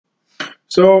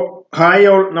So, hi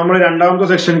all, നമ്മൾ രണ്ടാമത്തെ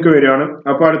സെക്ഷനിലേക്ക് വരികയാണ്.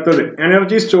 അപ്പോൾ അടുത്തത്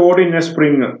energy stored in A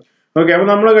spring. Okay, അപ്പോൾ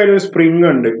നമ്മുടെ കയ്യിൽ ഒരു സ്പ്രിങ്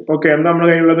ഉണ്ട്. ഓക്കെ, എന്താ നമ്മുടെ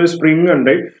കയ്യിലുള്ളത്? സ്പ്രിങ്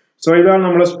ഉണ്ട്. സോ ഇതാണ്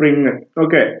നമ്മുടെ സ്പ്രിങ്.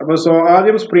 ഓക്കെ, അപ്പോൾ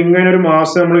ആദ്യം സ്പ്രിങ്ങിന് ഒരു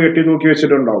മാസ് നമ്മൾ കെട്ടി തൂക്കി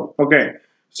വെച്ചിട്ടുണ്ടാവും. ഓക്കെ,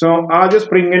 സോ ആദ്യം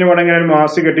സ്പ്രിങ്ങിന് ഇവിടെ ഇങ്ങനെ ഒരു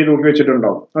മാസ് കെട്ടി തൂക്കി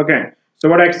വെച്ചിട്ടുണ്ടാവും. ഓക്കെ, സോ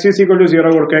ഇവിടെ x is equal to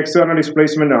 0 കൊടുക്കുക. x പറഞ്ഞ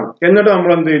ഡിസ്പ്ലേസ്മെന്റ് ആണ്. എന്നിട്ട്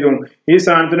നമ്മൾ എന്ത് ചെയ്തു? ഈ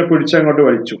സാധനത്തിനെ പിടിച്ചങ്ങോട്ട്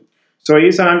വലിച്ചു. സോ ഈ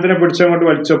സാധനത്തിനെ പിടിച്ചങ്ങോട്ട്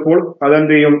വലിച്ചപ്പോൾ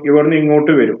അതെന്ത് ചെയ്യും? ഇവിടുന്ന്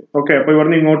ഇങ്ങോട്ട് വരും. ഓക്കെ, അപ്പൊ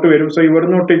ഇവിടുന്ന് ഇങ്ങോട്ട് വരും. സോ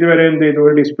ഇവിടുന്ന് തൊട്ട് ഇതുവരെ എന്ത് ചെയ്തു?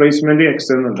 ഒരു ഡിസ്പ്ലേസ്മെന്റ് എക്സ്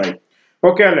എന്നുണ്ടായി.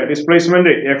 ഓക്കെ അല്ലെ?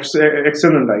 Displacement X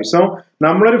എന്നുണ്ടായി. സോ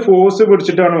നമ്മളൊരു ഫോഴ്സ്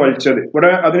പിടിച്ചിട്ടാണ് വലിച്ചത്.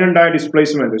 ഇവിടെ അതിനുണ്ടായ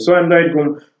ഡിസ്പ്ലേസ്മെന്റ്. സോ എന്തായിരിക്കും?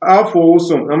 ആ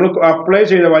ഫോഴ്സും നമ്മൾ അപ്ലൈ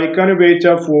ചെയ്ത വലിക്കാൻ ഉപയോഗിച്ച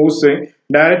ആ ഫോഴ്സ്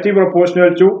ഡയറക്റ്റ്ലി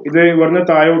പ്രൊപ്പോർഷണൽ ടു ഇത് ഇവിടുന്ന്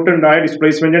താഴോട്ട് ഉണ്ടായ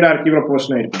ഡിസ്പ്ലേസ്മെന്റ് ഡയറക്റ്റ്ലി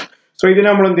പ്രൊപ്പോർഷണൽ ആയിരിക്കും. സോ ഇതിന്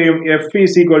നമ്മൾ എന്ത് ചെയ്യും? F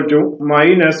is equal to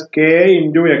minus K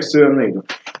into X എന്ന് എഴുതും.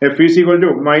 F is equal to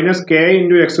minus K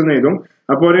into X എന്ന് എഴുതും.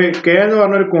 അപ്പോൾ ഒരു കെ എന്ന്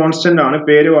പറഞ്ഞ ഒരു കോൺസ്റ്റന്റ് ആണ്,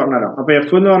 പേര് പറഞ്ഞുതരാം. അപ്പൊ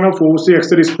എഫ് എന്ന് പറഞ്ഞ ഫോഴ്സ്,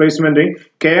 എക്സ് ഡിസ്പ്ലേസ്മെന്റ്,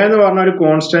 കെ എന്ന് പറഞ്ഞ ഒരു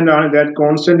കോൺസ്റ്റന്റ് ആണ്. That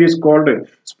constant is called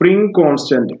spring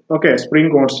constant. Okay,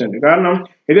 spring constant. കാരണം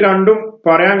ഇത് രണ്ടും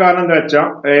പറയാൻ കാരണം എന്താ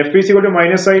വെച്ചാൽ F is equal to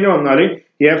minus sign വന്നാൽ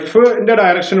എഫിന്റെ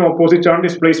ഡയറക്ഷൻ ഓപ്പോസിറ്റ് ആണ്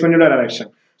ഡിസ്പ്ലേസ്മെന്റിന്റെ ഡയറക്ഷൻ.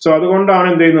 സോ അതുകൊണ്ടാണ്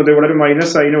എന്ത് ചെയ്യുന്നത്? ഇവിടെ ഒരു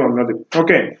മൈനസ് സൈൻ വന്നത്.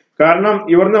 ഓക്കെ, കാരണം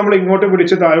ഇവിടുന്ന് നമ്മൾ ഇങ്ങോട്ട്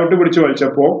പിടിച്ച് താഴോട്ട് പിടിച്ച്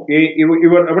വലിച്ചപ്പോ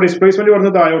ഇവിടെ ഡിസ്പ്ലേസ്മെന്റ്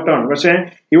ഇവിടുന്ന് താഴോട്ടാണ്. പക്ഷെ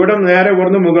ഇവിടെ നേരെ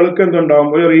ഇവിടുന്ന് മുകൾക്ക് എന്തുണ്ടാവും?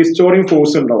 ഒരു റീസ്റ്റോറിംഗ്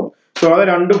ഫോഴ്സ് ഉണ്ടാവും. സോ അത്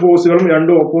രണ്ട് ഫോഴ്സുകളും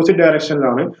രണ്ട് ഓപ്പോസിറ്റ്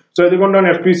ഡയറക്ഷനിലാണ്. സോ ഇതുകൊണ്ടാണ്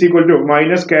F is equal to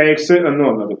minus K X എന്ന്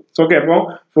വന്നത്. ഓക്കെ, അപ്പോൾ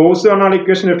ഫോഴ്സ് പറഞ്ഞാൽ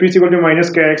equation F is equal to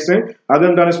minus K X,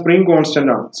 അതെന്താണ്? സ്പ്രിംഗ്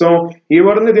കോൺസ്റ്റന്റ് ആണ്. സോ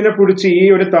ഇവിടുന്ന് ഇതിനെ പിടിച്ച് ഈ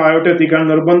ഒരു താഴോട്ട് എത്തിക്കാൻ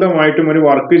നിർബന്ധമായിട്ടും ഒരു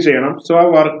വർക്ക് ചെയ്യണം. സോ ആ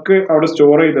വർക്ക് അവിടെ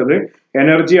സ്റ്റോർ ചെയ്തത്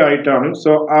എനർജി ആയിട്ടാണ്.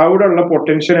 സോ അവിടെ ഉള്ള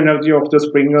potential energy of the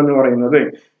spring എന്ന് പറയുന്നത്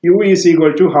U is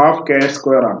equal to half K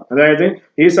square ആണ്. അതായത്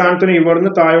ഈ സാധനത്തിന്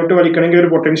ഇവിടുന്ന് താഴോട്ട് വലിക്കണമെങ്കിൽ ഒരു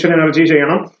പൊട്ടൻഷ്യൽ എനർജി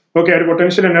ചെയ്യണം. ഓക്കെ, ഒരു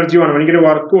പൊട്ടൻഷ്യൽ എനർജി വേണം, എനിക്കൊരു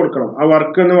വർക്ക് കൊടുക്കണം. ആ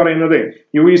വർക്ക് എന്ന് പറയുന്നത്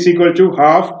U is equal to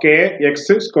half K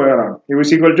X square ആണ്. U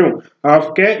is equal to half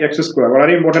K X square.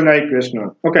 വളരെ ഇമ്പോർട്ടന്റ് ആയ ഇക്വേഷൻ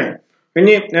ആണ്. ഓക്കെ,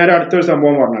 ഇനി നേരെ അടുത്തൊരു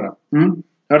സംഭവം പറഞ്ഞുതരാം.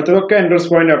 അടുത്തതൊക്കെ എൻട്രൻസ്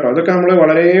പോയിന്റ് ആട്ടോ. അതൊക്കെ നമ്മൾ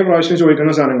വളരെ പ്രാവശ്യം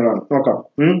ചോദിക്കുന്ന സാധനങ്ങളാണ്. നോക്കാം.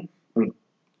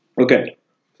 ഓക്കെ,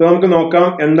 സോ നമുക്ക് നോക്കാം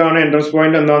എന്താണ് എൻട്രൻസ്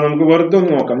പോയിന്റ്, എന്താണ് നമുക്ക് വെറുതെ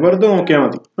ഒന്ന് നോക്കാം. വെറുതെ നോക്കിയാൽ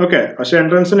മതി. ഓക്കെ, പക്ഷെ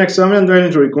എൻട്രൻസിന് എക്സാമിന്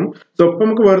എന്തായാലും ചോദിക്കും. സോ ഇപ്പൊ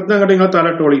നമുക്ക് വെറുതെ അങ്ങോട്ട് നിങ്ങൾ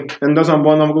തലട്ടോളി എന്താ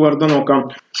സംഭവം നമുക്ക് വെറുതെ നോക്കാം.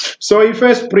 So if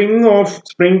A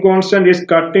spring constant is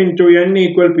cut into n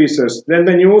equal pieces, then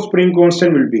the new spring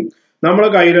constant will be. നമ്മളെ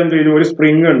കയ്യിൽ എന്ത് ചെയ്തു? ഒരു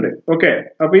സ്പ്രിംഗ് ഉണ്ട്. ഓക്കെ,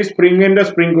 അപ്പൊ ഈ സ്പ്രിംഗിന്റെ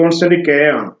സ്പ്രിംഗ് കോൺസ്റ്റന്റ് കെ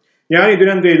ആണ്. ഞാൻ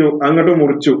ഇതിനെന്ത് ചെയ്തു? അങ്ങോട്ട്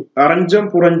മുറിച്ചു, അറഞ്ചം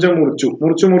പുറഞ്ചം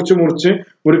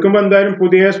മുറിക്കുമ്പോ എന്തായാലും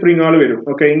പുതിയ സ്പ്രിങ്ങുകൾ വരും.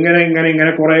 ഓക്കെ,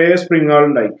 ഇങ്ങനെ കുറെ സ്പ്രിങ്ങുകൾ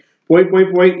ഉണ്ടായി.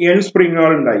 പോയി എൻ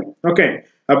സ്പ്രിങ്ങുകൾ ഉണ്ടായി. ഓക്കെ,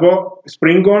 അപ്പോ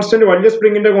സ്പ്രിംഗ് കോൺസ്റ്റന്റ്, വലിയ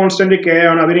സ്പ്രിങ്ങിന്റെ കോൺസ്റ്റന്റ് കെ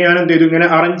ആണ്. അതിന് ഞാൻ എന്ത് ചെയ്തു? ഇങ്ങനെ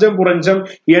അറഞ്ചം പുറഞ്ചം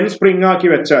എൻ സ്പ്രിംഗ് ആക്കി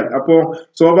വെച്ചാൽ അപ്പോ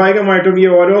സ്വാഭാവികമായിട്ടും ഈ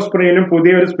ഓരോ സ്പ്രിങ്ങിനും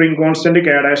പുതിയ ഒരു സ്പ്രിംഗ് കോൺസ്റ്റന്റ്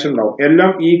കെ ഡാഷ് ഉണ്ടാവും.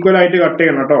 എല്ലാം ഈക്വൽ ആയിട്ട് കട്ട്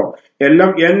ചെയ്യണം കേട്ടോ. എല്ലാം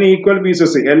എൻ ഈക്വൽ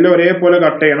പീസസ് എല്ലാം ഒരേപോലെ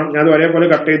കട്ട് ചെയ്യണം. ഞാൻ ഒരേപോലെ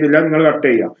കട്ട് ചെയ്തില്ല, നിങ്ങൾ കട്ട്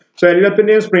ചെയ്യാം. സോ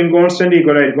എല്ലാത്തിന്റെയും സ്പ്രിംഗ് കോൺസ്റ്റന്റ്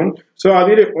ഈക്വൽ ആയിരിക്കും. സോ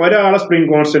അതിൽ ഒരാളെ സ്പ്രിംഗ്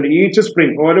കോൺസ്റ്റന്റ്, ഈച്ച്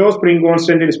സ്പ്രിംഗ്, ഓരോ spring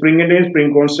constant, സ്പ്രിങ്ങിന്റെയും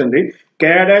spring constant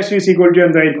K dash is equal to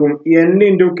എന്തായിരിക്കും? എൻ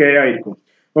ഇൻറ്റു കെ ആയിരിക്കും.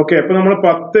 ഓക്കെ, അപ്പൊ നമ്മൾ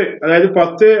 10, അതായത്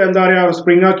 10 എന്താ പറയാ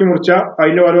സ്പ്രിംഗ് ആക്കി മുറിച്ചാൽ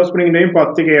അതിന്റെ ഓരോ സ്പ്രിങ്ങിന്റെയും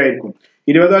 10 കെ ആയിരിക്കും.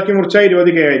 20 ആക്കി മുറിച്ചാൽ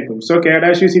 20 കെ ആയിരിക്കും. So K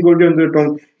dash is equal to എന്ത് കിട്ടും?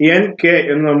 എൻ കെ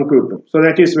എന്ന് നമുക്ക് കിട്ടും. So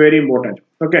that is very important.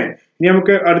 Okay, ഇനി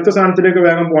നമുക്ക് അടുത്ത സാധനത്തിലേക്ക്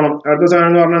വേഗം പോകണം. അടുത്ത സാധനം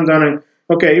എന്ന് പറഞ്ഞാൽ എന്താണ്?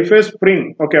 Okay, if A spring,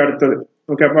 okay അടുത്തത്.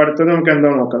 ഓക്കെ, അപ്പൊ അടുത്തത് നമുക്ക്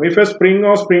എന്താ നോക്കാം. If A spring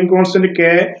of spring constant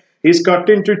K is cut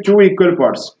in to 2 equal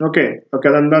parts. Okay,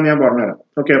 അതെന്താന്ന് ഞാൻ പറഞ്ഞുതരാം.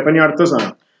 ഓക്കെ, അപ്പൊ ഇനി അടുത്ത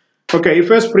സാധനം. Okay, if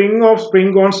a spring of spring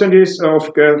constant is of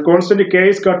constant k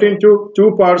is cut into 2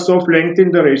 parts of length in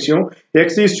the ratio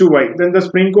x is to y, then the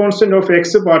spring constant of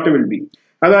x part will be.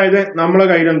 അതായത് നമ്മളെ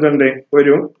കയ്യിൽ എന്തുണ്ട്?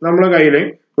 നമ്മളെ കയ്യിൽ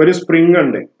ഒരു spring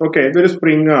ഉണ്ട്. Okay, ഇതൊരു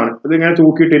spring ആണ്. ഇതിങ്ങനെ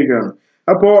തൂക്കിയിട്ടിരിക്കുകയാണ്.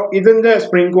 അപ്പോ ഇതിന്റെ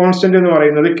സ്പ്രിംഗ് കോൺസ്റ്റന്റ് എന്ന്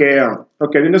പറയുന്നത് കെ ആണ്.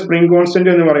 ഓക്കെ, ഇതിന്റെ സ്പ്രിംഗ് കോൺസ്റ്റന്റ്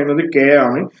എന്ന് പറയുന്നത് കെ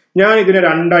ആണ്. ഞാൻ ഇതിനെ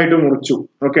രണ്ടായിട്ട് മുറിച്ചു.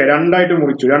 ഓക്കെ, രണ്ടായിട്ട്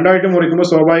മുറിക്കുമ്പോൾ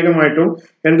സ്വാഭാവികമായിട്ടും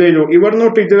എന്ത് ചെയ്തു?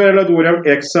 ഇവിടുന്നോട്ട് ഇതുവരെയുള്ള ദൂരം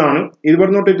എക്സ് ആണ്,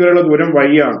 ഇവിടുന്നോട്ട് ഇതുവരെയുള്ള ദൂരം വൈ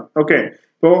ആണ്. ഓക്കെ,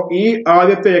 ഇപ്പോ ഈ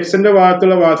ആദ്യത്തെ എക്സിന്റെ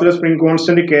ഭാഗത്തുള്ള സ്പ്രിംഗ്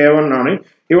കോൺസ്റ്റന്റ് K1 ആണ്.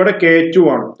 ഇവിടെ K2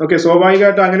 ആണ്. ഓക്കെ,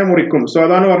 സ്വാഭാവികമായിട്ട് അങ്ങനെ മുറിക്കും. സോ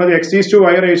അതാണ് പറഞ്ഞത്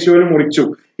x:y റേഷ്യോയിൽ മുറിച്ചു.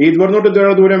 ഇവിടുന്നോട്ട്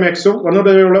ഇതുവരെയുള്ള ദൂരം എക്സും ഇവിടുന്നോട്ട്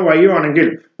ഇതുവരെയുള്ള വൈയും ആണെങ്കിൽ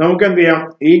നമുക്ക് എന്ത് ചെയ്യാം?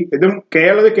 ഈ ഇതും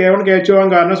K1 K2 ആവാൻ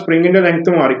കാരണം സ്പ്രിങ്ങിന്റെ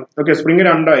ലെങ്ത് മാറി. ഓക്കെ, സ്പ്രിംഗ്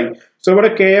രണ്ടായി. സോ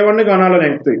ഇവിടെ K1 കാണാനുള്ള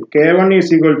length K1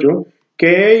 is equal to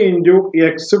K into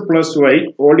X plus Y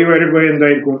all divided by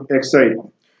എന്തായിരിക്കും? എക്സ് ആയിരിക്കും.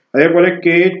 അതേപോലെ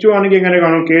K2 ആണെങ്കിൽ എങ്ങനെ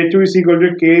കാണും? K2 is equal to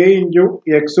K into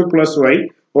X plus Y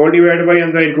all divide by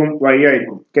എന്തായിരിക്കും? വൈ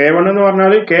ആയിരിക്കും. K1 എന്ന്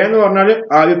പറഞ്ഞാൽ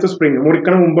ആദ്യത്തെ സ്പ്രിംഗ്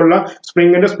മുറിക്കണ മുമ്പുള്ള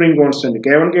സ്പ്രിംഗിന്റെ സ്പ്രിംഗ് കോൺസ്റ്റന്റ്.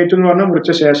 K1 K2 എന്ന് പറഞ്ഞാൽ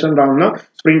മുറിച്ച ശേഷം ഉണ്ടാവുന്ന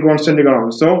spring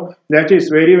കോൺസ്റ്റന്റുകളാണ്. So that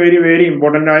is very very very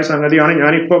important ആയ സംഗതിയാണ്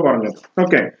ഞാനിപ്പോ പറഞ്ഞത്.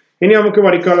 ഓക്കെ, ഇനി നമുക്ക്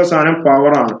പഠിക്കാനുള്ള സാധനം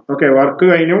പവർ ആണ്. ഓക്കെ, വർക്ക്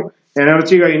കഴിഞ്ഞു,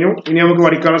 എനർജി കഴിഞ്ഞു, ഇനി നമുക്ക്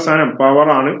പഠിക്കാനുള്ള സാധനം പവർ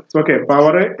ആണ്. ഓക്കെ,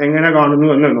 പവർ എങ്ങനെ കാണുന്നു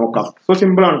എന്ന് നോക്കാം. സോ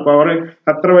സിമ്പിൾ ആണ്, പവർ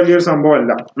അത്ര വലിയൊരു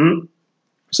സംഭവമല്ല.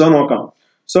 സോ നോക്കാം.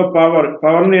 സോ പവർ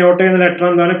ഡിനോട്ട് ചെയ്യുന്ന ലെറ്റർ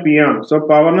എന്താണ്? പി ആണ്. സോ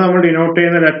പവറിന് നമ്മൾ ഡിനോട്ട്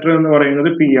ചെയ്യുന്ന ലെറ്റർ എന്ന് പറയുന്നത്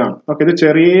പി ആണ്. ഓക്കെ, ഇത്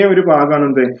ചെറിയ ഒരു ഭാഗമാണ്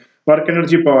എന്ത്, വർക്ക്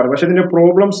എനർജി പവർ. പക്ഷെ ഇതിന്റെ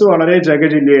പ്രോബ്ലംസ് വളരെ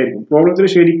ജഗജില്ലയായിരിക്കും. പ്രോബ്ലത്തിൽ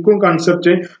ശരിക്കും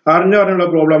കൺസെപ്റ്റ് അറിഞ്ഞുള്ള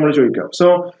പ്രോബ്ലം നമ്മൾ ചോദിക്കാം. സോ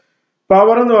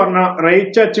പവർ എന്ന് പറഞ്ഞാൽ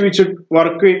rate at which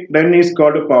work done is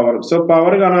called power. So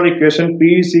power കാണാൻ equation P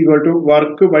is equal to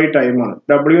work by time ആണ്.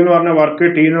 ഡബ്ല്യു എന്ന് പറഞ്ഞാൽ വർക്ക്,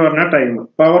 ടി എന്ന് പറഞ്ഞാൽ ടൈം.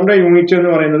 പവറിന്റെ യൂണിറ്റ്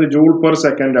എന്ന് പറയുന്നത് ജൂൾ പെർ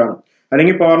സെക്കൻഡ് ആണ്.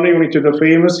 അല്ലെങ്കിൽ പവറിന്റെ unit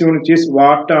famous unit is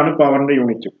what ആണ് പവറിന്റെ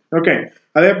യൂണിറ്റ്. ഓക്കെ,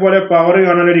 അതേപോലെ പവർ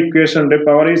കാണാൻ ഒരു ഇക്വേഷൻ ഉണ്ട്.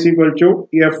 Power is equal to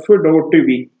F dot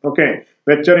V. Okay,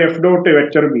 vector F dot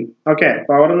vector B. Okay,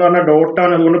 power എന്ന് പറഞ്ഞാൽ ഡോട്ട്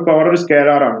ആണ്, അതുകൊണ്ട് പവർ ഒരു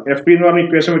സ്കെയിലർ ആണ്. എഫ് ബി എന്ന് പറഞ്ഞ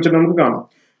ഇക്വേഷൻ വെച്ചിട്ട് നമുക്ക് കാണാം.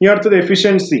 ഇനി അടുത്തത്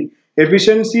എഫിഷ്യൻസി.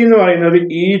 എഫിഷ്യൻസി എന്ന് പറയുന്നത്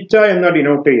ഈറ്റ എന്ന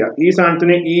ഡിനോട്ട് ചെയ്യുക. ഈ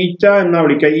സാധനത്തിന് ഈറ്റ എന്നാ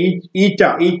വിളിക്കുക.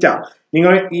 ഈറ്റ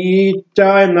നിങ്ങൾ ഈറ്റ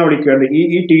എന്നാ വിളിക്കേണ്ടത്.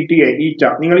 ഈറ്റ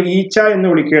നിങ്ങൾ ഈറ്റ എന്ന്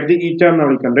വിളിക്കരുത്, ഈറ്റ എന്നാ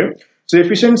വിളിക്കേണ്ടത്. സോ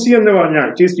എഫിഷ്യൻസി എന്ന് പറഞ്ഞാൽ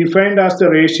it is defined as the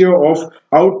ratio of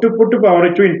output power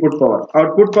to input power.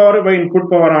 Output power by input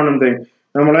power ആണ് എന്ത്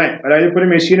നമ്മളെ, അതായത് ഇപ്പൊ ഒരു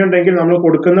മെഷീൻ ഉണ്ടെങ്കിൽ നമ്മൾ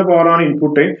കൊടുക്കുന്ന പവറാണ്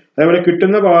ഇൻപുട്ട്, അതേപോലെ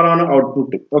കിട്ടുന്ന പവറാണ്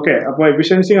ഔട്ട്പുട്ട്. ഓക്കെ, അപ്പോൾ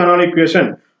എഫിഷ്യൻസി കാണാനുള്ള ഇക്വേഷൻ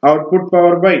ഔട്ട്പുട്ട്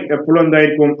പവർ ബൈ എപ്പോഴും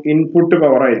എന്തായിരിക്കും, ഇൻപുട്ട്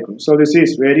പവർ ആയിരിക്കും. So this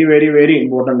is very very very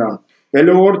important ആണ്.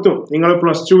 എല്ലായിടത്തും നിങ്ങൾ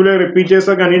പ്ലസ് ടുവിലെ റിപ്പീറ്റേഴ്സ്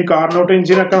ഒക്കെ അല്ലെങ്കിൽ കാർനോട്ട്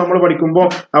എഞ്ചിൻ ഒക്കെ നമ്മൾ പഠിക്കുമ്പോൾ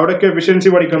അവിടെയൊക്കെ എഫിഷ്യൻസി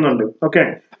പഠിക്കുന്നുണ്ട്. ഓക്കെ,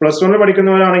 പ്ലസ് വണ്ണിൽ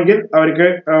പഠിക്കുന്നവരാണെങ്കിൽ അവർക്ക്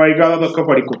വൈകാതെ അതൊക്കെ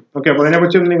പഠിക്കും. ഓക്കെ, അപ്പൊ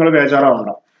അതിനെപ്പറ്റി നിങ്ങൾ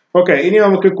ബേജാറാവണ്ട. ഓക്കെ, ഇനി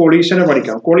നമുക്ക് കൊളീഷനെ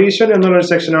പഠിക്കാം. കൊളീഷൻ എന്നുള്ള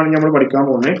സെക്ഷനാണ് നമ്മൾ പഠിക്കാൻ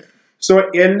പോകുന്നത്. സോ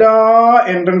എല്ലാ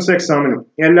എൻട്രൻസ്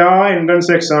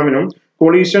എക്സാമിനും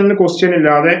കൊളീഷൻ ക്വസ്റ്റ്യൻ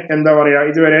ഇല്ലാതെ എന്താ പറയാ,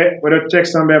 ഇതുവരെ ഒരൊറ്റ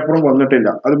എക്സാം പേപ്പറും വന്നിട്ടില്ല.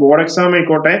 അത് ബോർഡ് എക്സാം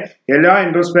ആയിക്കോട്ടെ, എല്ലാ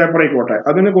എൻട്രൻസ് പേപ്പർ ആയിക്കോട്ടെ,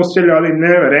 അതിന് ക്വസ്റ്റ്യൻ ഇല്ലാതെ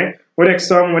ഇന്നേ വരെ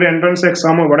ഒരു എൻട്രൻസ്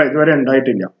എക്സാം ഇവിടെ ഇതുവരെ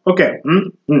ഉണ്ടായിട്ടില്ല. ഓക്കെ,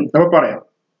 അപ്പൊ പറയാം.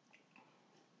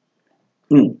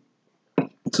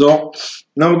 സോ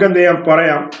നമുക്ക് എന്ത് ചെയ്യാം,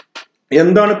 പറയാം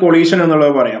എന്താണ് കൊളീഷൻ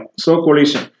എന്നുള്ളത് പറയാം.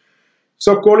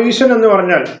 സോ കൊളീഷൻ എന്ന്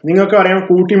പറഞ്ഞാൽ നിങ്ങൾക്ക് അറിയാം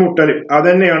കൂട്ടിമുട്ടൽ, അത്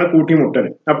തന്നെയാണ് കൂട്ടിമുട്ടൽ.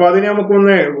 അപ്പൊ അതിനെ നമുക്ക്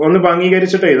ഒന്ന്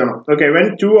ഭംഗീകരിച്ചിട്ട് എഴുതണം. Okay, when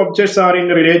to objects are in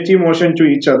relative motion to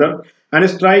each other and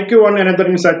strike one another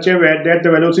in such a way that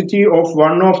the velocity of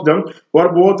one of them or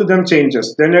both of them changes,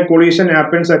 then a collision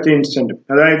happens at the instant.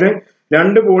 അതായത്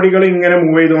രണ്ട് ബോഡികൾ ഇങ്ങനെ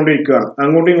move ചെയ്തുകൊണ്ടിരിക്കുകയാണ്,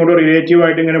 അങ്ങോട്ടും ഇങ്ങോട്ടും relative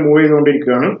ആയിട്ട് ഇങ്ങനെ move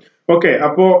ചെയ്തുകൊണ്ടിരിക്കുകയാണ്. Okay,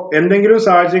 അപ്പോ എന്തെങ്കിലും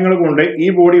സാഹചര്യങ്ങൾ കൊണ്ട് ഈ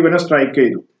ബോഡി ഇവനെ സ്ട്രൈക്ക്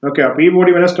ചെയ്തു. ഓക്കെ, അപ്പൊ ഈ ബോഡി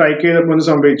ഇവനെ സ്ട്രൈക്ക് ചെയ്തപ്പോൾ എന്ത്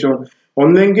സംഭവിച്ചു,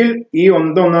 ഒന്നെങ്കിൽ ഈ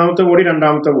ഒന്നാമത്തെ ബോഡി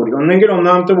രണ്ടാമത്തെ ബോഡി, ഒന്നെങ്കിൽ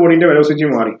ഒന്നാമത്തെ ബോഡിന്റെ വെലോസിറ്റി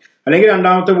മാറി, അല്ലെങ്കിൽ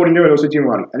രണ്ടാമത്തെ ബോഡിന്റെ വെലോസിറ്റി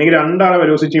മാറി, അല്ലെങ്കിൽ രണ്ടാളെ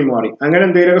വെലോസിറ്റി മാറി. അങ്ങനെ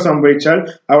എന്തെങ്കിലുമൊക്കെ സംഭവിച്ചാൽ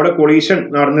അവിടെ കൊളീഷൻ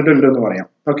നടന്നിട്ടുണ്ട് എന്ന് പറയാം.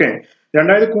 ഓക്കെ,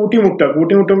 രണ്ടാമത്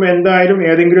കൂട്ടിമുട്ടുമ്പോൾ എന്തായാലും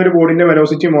ഏതെങ്കിലും ഒരു ബോഡിന്റെ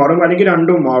വെലോസിറ്റി മാറും, അല്ലെങ്കിൽ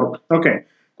രണ്ടും മാറും. ഓക്കെ,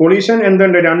 കൊളീഷൻ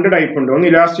എന്തുണ്ട്, രണ്ട് ടൈപ്പ് ഉണ്ട്. ഒന്ന്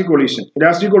ഇലാസ്റ്റിക്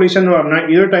കൊളീഷൻ എന്ന് പറഞ്ഞാൽ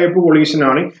ഇതൊരു ടൈപ്പ് കൊളീഷൻ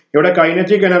ആണ്. ഇവിടെ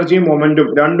കൈനറ്റിക് എനർജിയും മൊമെന്റും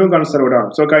രണ്ടും കൺസർവ്ഡ് ആണ്.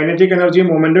 സോ കൈനറ്റിക് എനർജിയും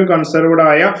മൊമെന്റും കൺസർവ്ഡ്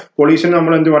ആയ കൊളീഷൻ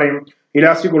നമ്മൾ എന്ത് പറയും,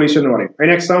 ഇലാസ്റ്റിക് കൊളീഷൻ എന്ന് പറയും.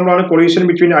 അതിന് എക്സാമ്പിൾ ആണ് collision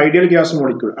between ideal gas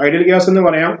molecule. Ideal gas എന്ന്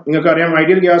പറയാം, നിങ്ങൾക്ക് അറിയാം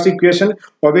ഐഡിയൽ ഗ്യാസ് ഇക്വേഷൻ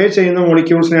ഒബേ ചെയ്യുന്ന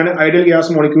മോളിക്യൂൾസിനെയാണ് ഐഡിയൽ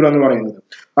ഗ്യാസ് മോളിക്യൂൾ എന്ന് പറയുന്നത്.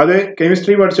 അത്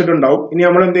കെമിസ്ട്രി പഠിച്ചിട്ടുണ്ടാവും. ഇനി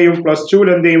നമ്മൾ എന്ത് ചെയ്യും, പ്ലസ്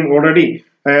ടുവിൽ എന്ത് ചെയ്യും, ഓൾറെഡി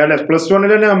അല്ലെ പ്ലസ്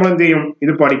വണ്ണിൽ തന്നെ നമ്മൾ എന്ത് ചെയ്യും,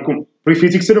 ഇത് പഠിക്കും,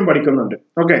 ഫിസിക്സിലും പഠിക്കുന്നുണ്ട്.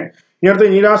 ഓക്കെ, ഇനി അടുത്ത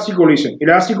ഇലാസ്റ്റിക് കൊളീഷൻ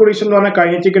എന്ന് പറഞ്ഞാൽ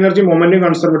കൈനറ്റിക് എനർജി മൊമെന്റും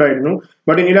കൺസർവ്ഡ് ആയിരുന്നു.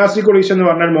 ബട്ട് ഇലാസ്റ്റിക് കൊളീഷൻ എന്ന്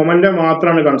പറഞ്ഞാൽ മൊമെന്റം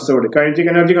മാത്രമാണ് കൺസർവ്ഡ്, കൈനറ്റിക്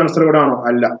എനർജി കൺസർവ്ഡ് ആണോ,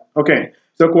 അല്ല. Okay,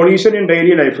 so collision in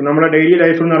daily life, നമ്മുടെ ഡെയിലി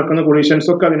ലൈഫിൽ നടക്കുന്ന കൊളീഷൻസ്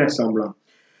ഒക്കെ അതിന് എക്സാമ്പിൾ ആണ്.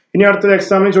 ഇനി അടുത്തത്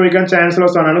എക്സാമിന് ചോദിക്കാൻ ചാൻസ് ഉള്ള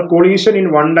സാധനമാണ് കൊളീഷൻ ഇൻ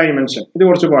വൺ ഡയമെൻഷൻ. ഇത്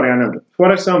കുറച്ച് പറയാനുണ്ട്.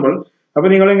 ഫോർ എക്സാമ്പിൾ, അപ്പൊ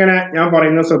നിങ്ങൾ ഇങ്ങനെ ഞാൻ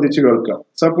പറയുന്നത് ശ്രദ്ധിച്ച് കേൾക്കുക.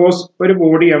 സപ്പോസ് ഒരു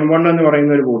ബോഡി M1 എന്ന്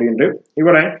പറയുന്ന ഒരു ബോഡി ഉണ്ട്,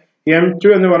 ഇവിടെ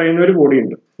M2 എന്ന് പറയുന്ന ഒരു ബോഡി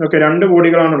ഉണ്ട്. ഓക്കെ, രണ്ട്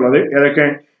ബോഡികളാണുള്ളത്. ഏതൊക്കെ,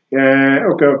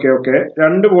 ഓക്കെ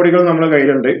രണ്ട് ബോഡികൾ നമ്മുടെ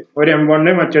കയ്യിലുണ്ട്, ഒരു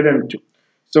M1 മറ്റേത് M2.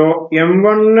 സോ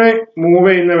M1 മൂവ്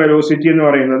ചെയ്യുന്ന വെലോസിറ്റി എന്ന്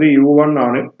പറയുന്നത് U1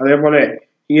 ആണ്. അതേപോലെ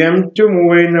M2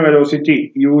 മൂവ് ചെയ്യുന്ന വെലോസിറ്റി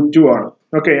U2 ആണ്.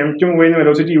 ഓക്കെ, M2 മൂവ് ചെയ്യുന്ന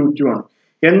വെലോസിറ്റി U2 ആണ്.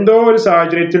 എന്തോ ഒരു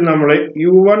സാഹചര്യത്തിൽ നമ്മൾ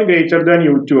U1 ഗ്രേറ്റർ ദാൻ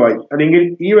U2 ആയി, അല്ലെങ്കിൽ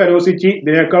ഈ വെലോസിറ്റി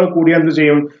ഇതിനേക്കാൾ കൂടി എന്ത്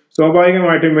ചെയ്യും,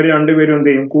 സ്വാഭാവികമായിട്ടും ഇവർ രണ്ടുപേരും എന്ത്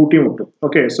ചെയ്യും, കൂട്ടിമുട്ടും.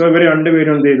 ഓക്കെ, സോ ഇവർ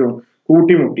രണ്ടുപേരും എന്ത് ചെയ്തു,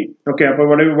 കൂട്ടിമുട്ടി. ഓക്കെ, അപ്പൊ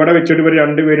ഇവിടെ വെച്ചിട്ട് ഇവർ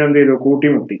രണ്ടുപേരും എന്ത് ചെയ്തു,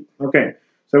 കൂട്ടിമുട്ടി. ഓക്കെ,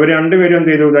 സോ ഇവർ രണ്ടുപേരും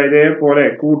എന്ത് ചെയ്തു, ഇതേപോലെ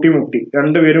കൂട്ടിമുട്ടി,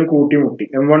 രണ്ടുപേരും കൂട്ടിമുട്ടി,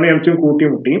 M1 M2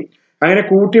 കൂട്ടിമുട്ടി. അങ്ങനെ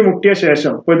കൂട്ടിമുട്ടിയ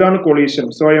ശേഷം ഇപ്പൊ ഇതാണ് കൊളീഷൻ.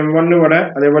 സോ M1 ഇവിടെ,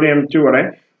 അതേപോലെ M2 ഇവിടെ,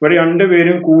 ഇവർ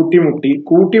രണ്ടുപേരും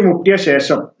കൂട്ടിമുട്ടിയ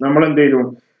ശേഷം നമ്മൾ എന്ത് ചെയ്തു,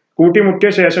 കൂട്ടിമുട്ടിയ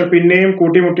ശേഷം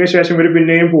ഇവർ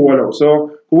പിന്നെയും പോവല്ലോ. സോ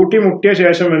കൂട്ടിമുട്ടിയ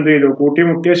ശേഷം എന്ത് ചെയ്തു,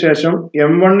 കൂട്ടിമുട്ടിയ ശേഷം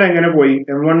M1 എങ്ങനെ പോയി,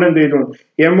 M1 എന്ത് ചെയ്തു,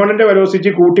 M1ന്റെ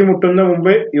വെലോസിറ്റി കൂട്ടിമുട്ടുന്ന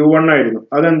മുമ്പ് U1 ആയിരുന്നു,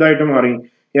 അതെന്തായിട്ട് മാറി,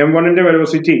 M1ന്റെ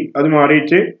വെലോസിറ്റി അത്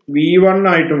മാറിയിട്ട് V1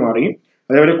 ആയിട്ട് മാറി.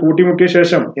 അതേപോലെ കൂട്ടിമുട്ടിയ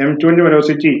ശേഷം M2ന്റെ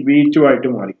വെലോസിറ്റി V2 ആയിട്ട്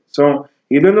മാറി. സോ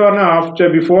ഇതെന്ന് പറഞ്ഞാൽ ആഫ്റ്റർ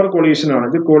ബിഫോർ കൊളീഷൻ ആണ്.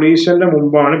 ഇത് കൊളീഷന്റെ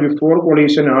മുമ്പാണ്, ബിഫോർ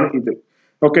കൊളീഷൻ ആണ് ഇത്.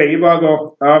 ഓക്കെ, ഈ ഭാഗം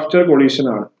ആഫ്റ്റർ കൊളീഷൻ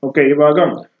ആണ്. ഓക്കെ, ഈ ഭാഗം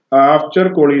ആഫ്റ്റർ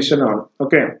കൊളീഷൻ ആണ്.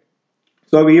 ഓക്കെ,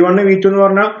 സോ V1 V2 എന്ന്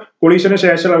പറഞ്ഞാൽ കൊളീഷന്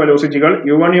ശേഷമുള്ള വെലോസിറ്റികൾ,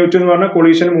 U1 U2 എന്ന് പറഞ്ഞാൽ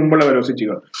കൊളീഷന് മുമ്പുള്ള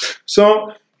വെലോസിറ്റികൾ. സോ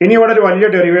ഇനി ഇവിടെ ഒരു വലിയ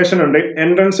ഡെറിവേഷൻ ഉണ്ട്.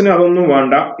 എൻട്രൻസിന് അതൊന്നും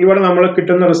വേണ്ട, ഇവിടെ നമ്മൾ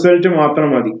കിട്ടുന്ന റിസൾട്ട് മാത്രം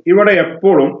മതി. ഇവിടെ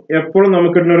എപ്പോഴും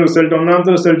നമുക്ക് കിട്ടുന്ന റിസൾട്ട്,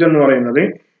 ഒന്നാമത്തെ റിസൾട്ട് എന്ന് പറയുന്നത്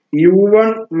U1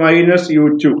 minus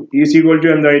U2 is equal to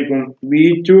എന്തായിരിക്കും?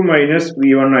 V2 മൈനസ്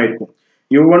V1 ആയിരിക്കും.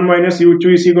 U1 minus U2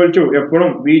 is equal to എപ്പോഴും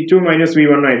V2 മൈനസ്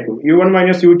V1 ആയിരിക്കും. U1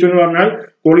 മൈനസ് U2 എന്ന് പറഞ്ഞാൽ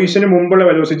കൊളീഷന് മുമ്പുള്ള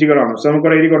വെലോസിറ്റികളാണ്. സോ നമുക്ക്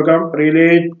എഴുതി കൊടുക്കാം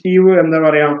റിലേറ്റീവ് എന്താ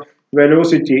പറയാ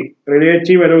velocity,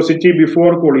 relative velocity before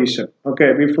collision. Okay,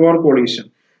 before collision.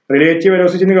 Relative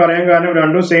velocity എന്ന് പറയാൻ കാരണം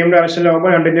രണ്ടും സെയിം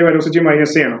ഡയറക്ഷനിലാവുമ്പോൾ രണ്ടിന്റെ വെലോസിറ്റി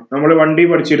മൈനസ് ചെയ്യണം. നമ്മൾ 1D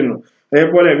പഠിച്ചിരുന്നു.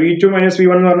 അതേപോലെ V2 മൈനസ്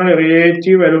V1 എന്ന് പറഞ്ഞാൽ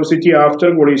റിലേറ്റീവ് വെലോസിറ്റി ആഫ്റ്റർ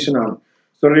കൊളീഷൻ ആണ്.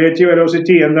 സോ റിലേറ്റീവ്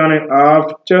വെലോസിറ്റി എന്താണ്?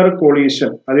 After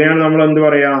collision. അതിനാണ് നമ്മൾ എന്ത്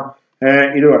പറയാ,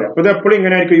 ഇത് പറയാം. അപ്പൊ ഇത് എപ്പോഴും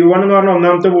ഇങ്ങനെ ആയിരിക്കും. U1 എന്ന് പറഞ്ഞാൽ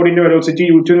ഒന്നാമത്തെ ബോഡിന്റെ വെലോസിറ്റി,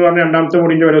 U2 എന്ന് പറഞ്ഞാൽ രണ്ടാമത്തെ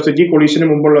ബോഡിന്റെ വെലോസിറ്റി, കൊളീഷന്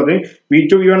മുമ്പുള്ളത്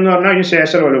V2 V1 എന്ന് പറഞ്ഞാൽ അതിന്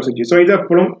ശേഷം വെലോസിറ്റി. സോ ഇത്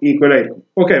എപ്പോഴും ഈക്വൽ ആയിരിക്കും.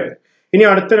 ഓക്കെ, ഇനി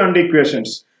അടുത്ത രണ്ട്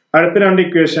ഇക്വേഷൻസ്.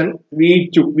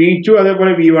 V2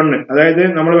 അതേപോലെ V1, അതായത്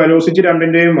നമ്മൾ വെലോസിറ്റി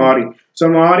രണ്ടിന്റെയും മാറി. സോ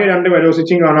മാറി രണ്ട്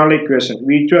വെലോസിറ്റിയും കാണാനുള്ള ഇക്വേഷൻ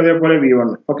V2 അതേപോലെ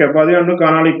V1. ഓക്കെ, അപ്പൊ അത് രണ്ടും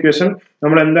കാണാനുള്ള ഇക്വേഷൻ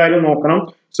നമ്മൾ എന്തായാലും നോക്കണം.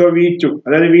 സോ V2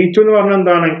 എന്ന് പറഞ്ഞാൽ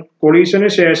എന്താണ്? കൊളീഷന്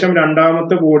ശേഷം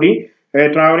രണ്ടാമത്തെ ബോഡി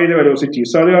ട്രാവൽ ചെയ്ത വെലോസിറ്റി.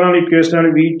 സോ അത് കാണാനുള്ള ഇക്വേഷൻ ആണ്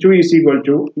V2 is equal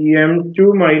to M2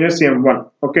 minus M1.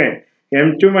 Okay,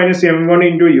 M2 minus M1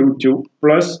 into U2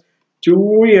 plus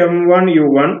 2M1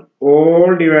 U1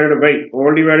 all divided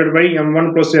by M1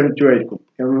 plus M2 ആയിരിക്കും.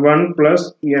 M1 പ്ലസ്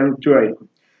M2 ആയിരിക്കും.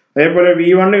 അതേപോലെ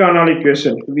V1 കാണാനുള്ള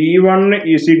equation V1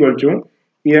 is equal to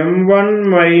M1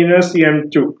 minus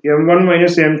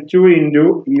M2 into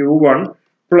U1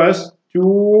 plus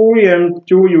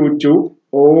 2M2 U2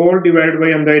 all divided by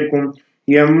എന്തായിരിക്കും?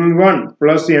 M1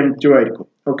 plus M2 ആയിരിക്കും.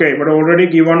 Okay, ഇവിടെ already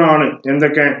given ആണ്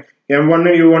എന്തൊക്കെ? M1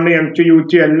 U1 M2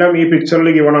 U2 എല്ലാം ഈ പിക്ചറിൽ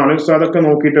ഗിവൺ ആണ്. സോ അതൊക്കെ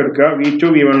നോക്കിയിട്ട് എടുക്കുക. V2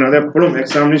 V1 അത് എപ്പോഴും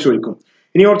എക്സാമിന് ചോദിക്കും.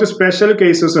 ഇനി കുറച്ച് സ്പെഷ്യൽ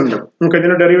കേസസ് ഉണ്ട്. നമുക്ക്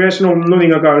ഇതിന്റെ ഡെറിവേഷൻ ഒന്നും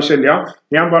നിങ്ങൾക്ക് ആവശ്യമില്ല,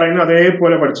 ഞാൻ പറയുന്നത്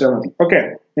അതേപോലെ പഠിച്ചാൽ മതി. ഓക്കെ,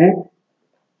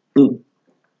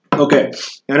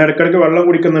 ഞാൻ ഇടയ്ക്കിടയ്ക്ക് വെള്ളം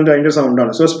കുടിക്കുന്നുണ്ട്, അതിന്റെ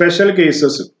സൗണ്ടാണ്. So special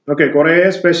cases. ഓക്കെ, കുറെ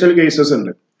സ്പെഷ്യൽ കേസസ്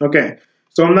ഉണ്ട്. ഓക്കെ,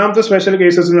 സോ ഒന്നാമത്തെ സ്പെഷ്യൽ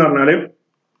കേസസ് എന്ന് പറഞ്ഞാല്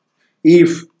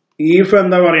if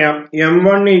എന്താ പറയാ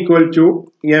M1 equal to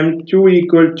M2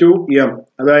 equal to M,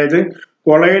 അതായത്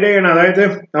കൊളൈഡ് ചെയ്യണം. അതായത്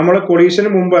നമ്മൾ കൊളീഷന്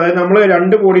മുമ്പ്, അതായത് നമ്മൾ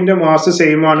രണ്ട് ബോഡിന്റെ മാസ്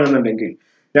സെയിം ആണെന്നുണ്ടെങ്കിൽ,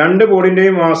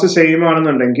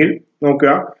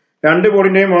 നോക്കുക, രണ്ട്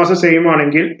ബോഡിന്റെയും മാസ് സെയിം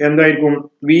ആണെങ്കിൽ എന്തായിരിക്കും?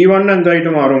 V1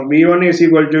 എന്തായിട്ട് മാറും? V1 is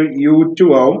equal to U2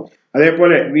 ആവും.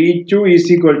 അതേപോലെ V2 is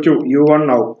equal to U1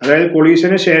 ആവും. അതായത്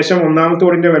കൊളീഷന് ശേഷം ഒന്നാമത്തെ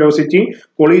ബോഡിന്റെ വെലോസിറ്റി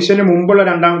കൊളീഷന് മുമ്പുള്ള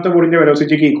രണ്ടാമത്തെ ബോഡിന്റെ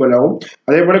വെലോസിറ്റിക്ക് ഈക്വൽ ആവും.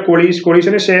 അതേപോലെ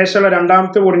കൊളീഷന് ശേഷമുള്ള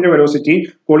രണ്ടാമത്തെ ബോഡിന്റെ വെലോസിറ്റി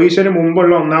കൊളീഷന്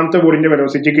മുമ്പുള്ള ഒന്നാമത്തെ ബോഡിന്റെ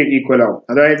വെലോസിറ്റിക്ക് ഈക്വൽ ആവും.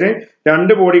 അതായത്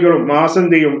രണ്ട് ബോഡികളും മാസ്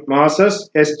എന്ത് ചെയ്യും? Masses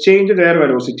exchange there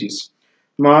velocities.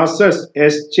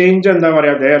 എന്താ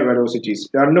പറയാ? There velocities.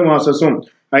 രണ്ട് മാസസും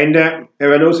അതിന്റെ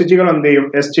വെലോസിറ്റികൾ എന്ത് ചെയ്യും?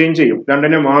 എക്സ്ചേഞ്ച് ചെയ്യും.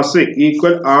 രണ്ടിന്റെ മാസ്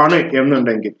ഈക്വൽ ആണ്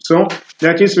എന്നുണ്ടെങ്കിൽ. So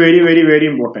that is very very very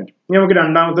important. ഇനി നമുക്ക്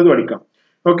രണ്ടാമത്തത് പഠിക്കാം.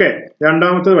 ഓക്കെ,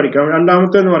 രണ്ടാമത്തെ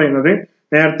എന്ന് പറയുന്നത്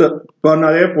നേരത്തെ പറഞ്ഞ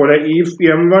അതേപോലെ if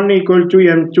M1 equal to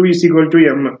M2 is equal to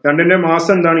M, രണ്ടിന്റെ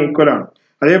മാസ് എന്താണ്? ഈക്വൽ ആണ്.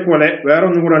 അതേപോലെ വേറെ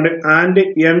ഒന്നും കൂടെ ഉണ്ട്, and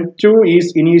M2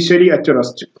 is initially at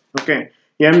rest. Okay,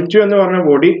 M2 എന്ന് പറഞ്ഞ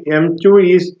body M2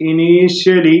 is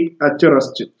initially at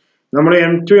rest. നമ്മൾ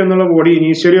M2 എന്നുള്ള ബോഡി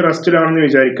ഇനീഷ്യലി റെസ്റ്റിലാണെന്ന്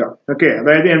വിചാരിക്കാം. ഓക്കെ,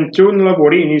 അതായത് M2 എന്നുള്ള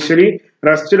ബോഡി ഇനീഷ്യലി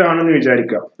റെസ്റ്റിലാണെന്ന്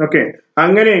വിചാരിക്കാം. ഓക്കെ,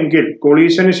 അങ്ങനെയെങ്കിൽ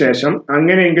കൊളീഷന്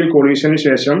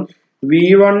ശേഷം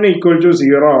V1 ഈക്വൽ ടു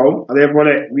 0 ആവും.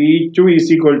 അതേപോലെ V2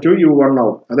 is equal to U1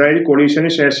 ആവും. അതായത്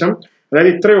കൊളീഷന് ശേഷം, അതായത്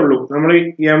ഇത്രയേ ഉള്ളൂ. നമ്മൾ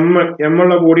M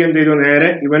ഉള്ള ബോഡി എന്ത് ചെയ്തു? നേരെ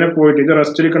ഇവനെ പോയിട്ട് ഇത്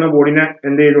റെസ്റ്റിലിരിക്കുന്ന ബോഡിനെ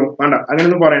എന്ത് ചെയ്തു? വേണ്ട,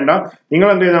 അങ്ങനെയൊന്നും പറയണ്ട. നിങ്ങൾ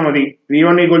എന്ത് ചെയ്താൽ മതി?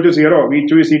 V1 equal to 0,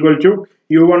 V2 is equal to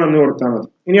U1 എന്ന് കൊടുത്താൽ മതി.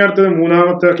 ഇനി അടുത്തത്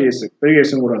മൂന്നാമത്തെ കേസ്, ഒരു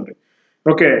കേസും കൂടെ ഉണ്ട്.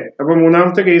 ഓക്കെ, അപ്പൊ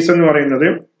മൂന്നാമത്തെ കേസ് എന്ന് പറയുന്നത്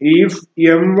if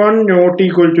M1 not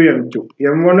equal to M2,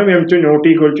 M1 ഉം M2 not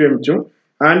equal to M2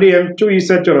 and M2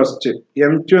 is at rest.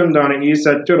 M2 എന്താണ്? Is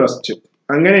at rest.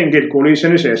 അങ്ങനെയെങ്കിൽ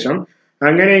കൊളീഷന്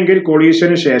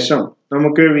ശേഷം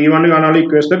നമുക്ക് V1 കാണാനുള്ള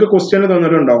ഇക്വേഷൻ, ഇതൊക്കെ ക്വസ്റ്റ്യൻ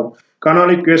തന്നിട്ടുണ്ടാവും.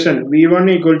 കാണാനുള്ള ഇക്വേഷൻ V1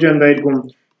 ഈക്വൽ ടു എന്തായിരിക്കും?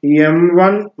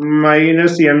 M1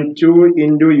 minus M2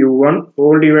 into U1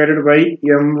 all divided by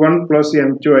M1 plus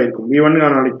M2 ആയിരിക്കും V1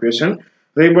 കാണാനുള്ള ഇക്വേഷൻ.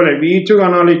 അതേപോലെ V2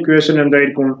 കാണാനുള്ള ഇക്വേഷൻ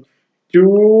എന്തായിരിക്കും?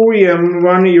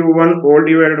 2M1 U1 all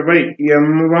divided by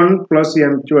M1 plus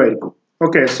M2 ആയിരിക്കും.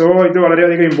 ഓക്കെ, സോ ഇത്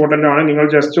വളരെയധികം ഇമ്പോർട്ടന്റ് ആണ്, നിങ്ങൾ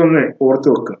ജസ്റ്റ് ഒന്ന് ഓർത്ത്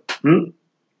വെക്കുക.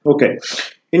 ഓക്കെ,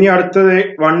 ഇനി അടുത്തത്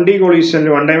 1D കൊളീഷൻ,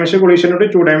 1 ഡയമെൻഷൻ കൊളീഷൻ ഉണ്ട്,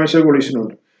 2 ഡയമെൻഷൻ കൊളീഷൻ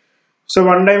ഉണ്ട്. സോ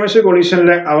വൺ ഡൈമെൻഷൻ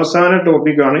കൊളീഷനിലെ അവസാന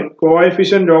ടോപ്പിക് ആണ്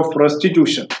coefficient of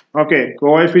restitution. Okay,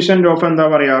 coefficient of എന്താ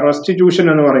പറയാ, റെസ്റ്റിറ്റ്യൂഷൻ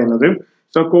എന്ന് പറയുന്നത്.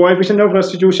 സോ കോഎഫിഷ്യന്റ് ഓഫ്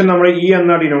റെസ്റ്റിറ്റ്യൂഷൻ നമ്മൾ ഇ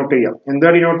എന്നാ ഡിനോട്ട് ചെയ്യാം. എന്താ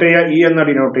ഡിനോട്ട് ചെയ്യുക? ഇ എന്നാ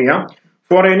ഡിനോട്ട് ചെയ്യാം.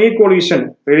 For any collision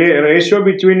ratio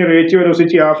between relative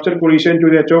velocity after collision to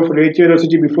that of relative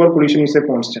velocity before collision is A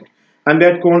constant and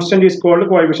that constant is called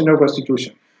coefficient of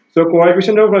restitution. So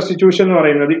coefficient of restitution എന്ന്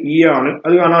പറയുന്നത് E ആണ്.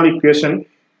 അത് കാണാൻ equation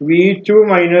v2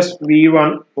 minus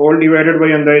v1 all divided by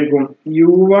എന്തായിരിക്കും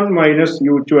u1 minus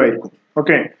u2 ആയിരിക്കും.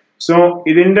 Okay, so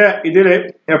ഇതില്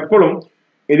എപ്പോഴും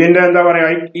ഇതിന്റെ എന്താ പറയാ,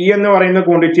 ഇ എന്ന് പറയുന്ന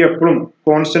ക്വാണ്ടിറ്റി എപ്പോഴും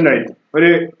കോൺസ്റ്റന്റ് ആയിരിക്കും.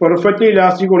 ഒരു പെർഫെക്റ്റ്ലി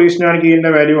ഇലാസ്റ്റിക് കൊളീഷൻ ആണെങ്കിൽ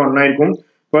ഇന്റെ വാല്യൂ 1 ആയിരിക്കും.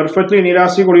 പെർഫെക്റ്റ്ലി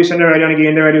ഇൻഇലാസ്റ്റിക് കൊളീഷന്റെ വാല്യൂ ആണെങ്കിൽ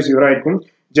ഇന്റെ വാല്യൂ 0 ആയിരിക്കും.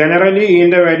 ജനറലി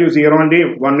ഇന്റെ വാല്യൂ 0ന്റെയും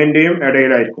 1ന്റെയും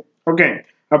ഇടയിലായിരിക്കും. ഓക്കെ,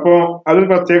 അപ്പോ അത്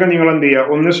പ്രത്യേകം നിങ്ങൾ എന്ത് ചെയ്യുക,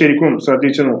 ഒന്ന് ശരിക്കും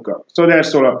ശ്രദ്ധിച്ചു നോക്കുക. സോ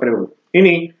ദാറ്റ്സ് ഓൾ, അത്രേ ഉള്ളൂ.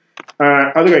 ഇനി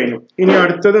അത് കഴിഞ്ഞു. ഇനി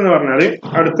അടുത്തത് എന്ന് പറഞ്ഞാൽ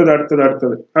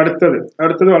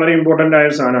അടുത്തത് വളരെ ഇമ്പോർട്ടന്റ് ആയ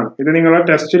ഒരു സാധനമാണ്. ഇത് നിങ്ങളുടെ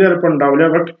ടെസ്റ്റിൽ ചിലപ്പോൾ ഉണ്ടാവില്ല,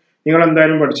 ബട്ട് നിങ്ങൾ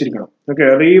എന്തായാലും പഠിച്ചിരിക്കണം. Okay,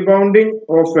 rebounding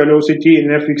of velocity in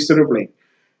A fixed plain.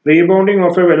 Rebounding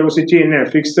of A velocity in A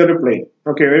fixed plain.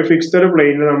 Okay, ഒരു ഫിക്സ്ഡ്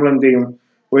പ്ലെയിനിൽ നമ്മൾ എന്ത് ചെയ്യും,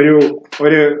 ഒരു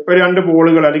രണ്ട്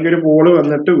ബോളുകൾ അല്ലെങ്കിൽ ഒരു ബോൾ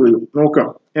വന്നിട്ട് വീഴും. നോക്കാം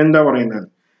എന്താ പറയുന്നത്.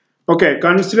 Okay,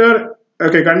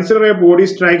 consider a body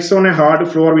strikes on a hard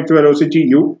floor with velocity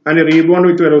u and a rebound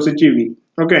with velocity v.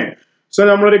 Okay, so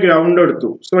നമ്മളൊരു ഗ്രൗണ്ട് എടുത്തു.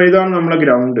 സോ ഇതാണ് നമ്മളെ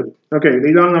ഗ്രൗണ്ട്. ഓക്കെ,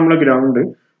 ഇതാണ് നമ്മളെ ഗ്രൗണ്ട്.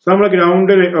 സോ നമ്മളെ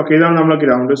ഗ്രൗണ്ടിൽ ഇതാണ് നമ്മളെ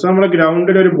ഗ്രൗണ്ട്. സോ നമ്മളെ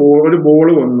ഗ്രൗണ്ടിൽ ഒരു ബോൾ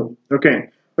വന്നു. ഓക്കെ,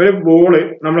 ഒരു ബോള്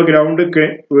നമ്മളെ ഗ്രൗണ്ടിലേക്ക്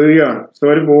വീഴുകയാണ്. സോ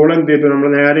ഒരു ബോൾ എന്ത് ചെയ്തു, നമ്മൾ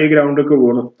നേരെ ഈ ഗ്രൗണ്ടിലേക്ക്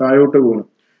വീണു, താഴോട്ട് വീണു.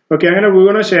 ഓക്കെ, അങ്ങനെ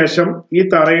വീണ ശേഷം ഈ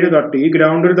തറയിൽ തട്ടി, ഈ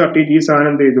ഗ്രൗണ്ടിൽ തട്ടിയിട്ട് ഈ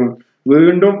സാധനം എന്ത് ചെയ്തു,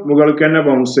 വീണ്ടും മുകൾക്ക് തന്നെ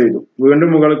ബൗൺസ്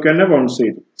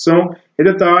ചെയ്തു. സോ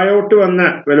ഇത് താഴോട്ട് വന്ന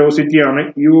വെലോസിറ്റി ആണ്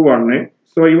u1.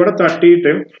 സോ ഇവിടെ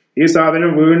തട്ടിയിട്ട് ഈ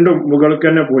സാധനം വീണ്ടും മുകൾക്ക്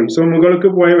തന്നെ പോയി. സോ മുകൾക്ക്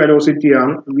പോയ വെലോസിറ്റി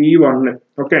ആണ് v1.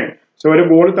 ഓക്കെ, സോ ഒരു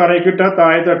ബോൾ തറയിക്കിട്ടാൽ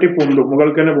താഴെ തട്ടി പൊന്തും,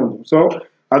 മുകൾക്ക് തന്നെ പൊന്തും. സോ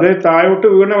അത് താഴോട്ട്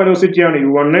വീണ വെലോസിറ്റി ആണ്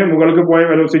u1, മുകൾക്ക് പോയ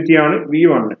വെലോസിറ്റി ആണ്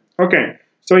v1. ഓക്കെ,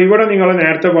 സോ ഇവിടെ നിങ്ങൾ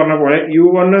നേരത്തെ പറഞ്ഞ പോലെ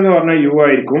u1 എന്ന് പറഞ്ഞാൽ u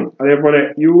ആയിരിക്കും. അതേപോലെ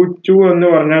u2 എന്ന്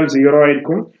പറഞ്ഞാൽ 0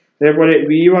 ആയിരിക്കും. അതേപോലെ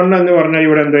v1 എന്ന് പറഞ്ഞാൽ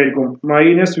ഇവിടെ എന്തായിരിക്കും,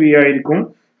 -v ആയിരിക്കും.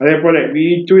 അതേപോലെ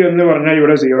v2 എന്ന് പറഞ്ഞാൽ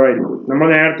ഇവിടെ 0 ആയിരിക്കും. നമ്മൾ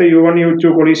നേരത്തെ u1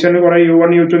 u2 കൊളീഷന് കുറെ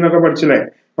u1 u2 എന്നൊക്കെ പഠിച്ചില്ലേ.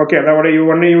 ഓക്കെ, അതവിടെ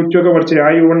u1 u2 ഒക്കെ പഠിച്ചില്ലേ. ആ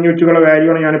u1 u2കളുടെ വാല്യൂ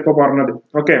ആണ് ഞാനിപ്പോ പറഞ്ഞത്.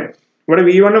 ഓക്കെ, ഇവിടെ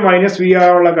v1 -v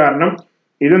ആവാനുള്ള കാരണം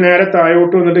ഇത് നേരെ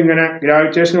താഴോട്ട് വന്നിട്ട് ഇങ്ങനെ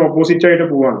ഗ്രാവിറ്റേഷൻ ഓപ്പോസിറ്റ് ആയിട്ട്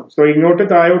പോവാണ്. സോ ഇങ്ങോട്ട്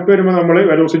താഴോട്ട് വരുമ്പോൾ നമ്മൾ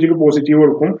വെലോസിറ്റിക്ക് പോസിറ്റീവ്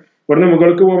കൊടുക്കും, ഇവിടുന്ന്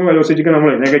മുകൾക്ക് പോകുമ്പോൾ വെലോസിറ്റിക്ക്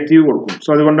നമ്മൾ നെഗറ്റീവ് കൊടുക്കും. സോ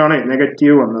അതുകൊണ്ടാണ്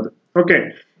നെഗറ്റീവ് വന്നത്. ഓക്കെ,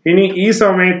 ഇനി ഈ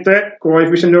സമയത്തെ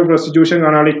കോഎഫിഷ്യന്റ് ഓഫ് റെസ്റ്റിറ്റ്യൂഷൻ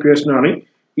കാണാനുള്ള ഇക്വേഷൻ ആണ്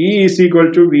E is equal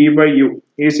to v by u.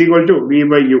 E is equal to v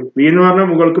by u. v എന്ന് പറഞ്ഞാൽ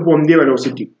മുകൾക്ക് പൊന്തിയ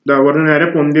വെലോസിറ്റി, ഇവിടുന്ന് നേരെ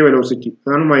പൊന്തിയ വെലോസിറ്റി,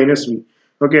 അതാണ് -v.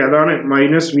 ഓക്കെ, അതാണ്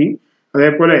 -v.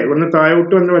 അതേപോലെ ഇവിടുന്ന്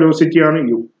താഴോട്ട് വന്ന വെലോസിറ്റി ആണ്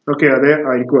u. ഓക്കെ, അതേ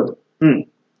ആയിരിക്കും അത്.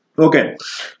 ഓക്കെ,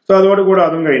 സോ അതോടുകൂടെ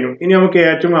അതും കഴിഞ്ഞു. ഇനി നമുക്ക്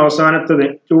ഏറ്റവും അവസാനത്തത്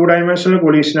 2 ഡയമെൻഷണൽ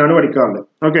കൊളീഷൻ ആണ് പഠിക്കാറുള്ളത്.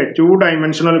 ഓക്കെ, 2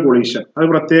 ഡയമെൻഷണൽ കൊളീഷൻ അത്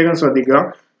പ്രത്യേകം ശ്രദ്ധിക്കുക.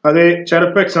 അത്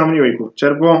ചിലപ്പോൾ എക്സാമിന് ചോദിക്കും,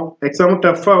 ചിലപ്പോൾ എക്സാം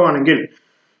ടഫ് ആവുകയാണെങ്കിൽ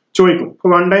ചോദിക്കും.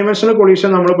 1 ഡയമെൻഷണൽ കൊളീഷൻ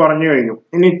നമ്മൾ പറഞ്ഞു കഴിഞ്ഞു.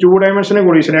 ഇനി 2 ഡയമെൻഷണൽ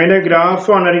കൊളീഷൻ, അതിന്റെ ഗ്രാഫ്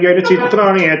ആണ് അല്ലെങ്കിൽ അതിന്റെ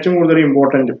ചിത്രമാണ് ഏറ്റവും കൂടുതൽ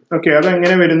ഇമ്പോർട്ടന്റ്. ഓക്കെ, അത്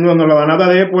എങ്ങനെ വരുന്നു എന്നുള്ളതാണ്. അത്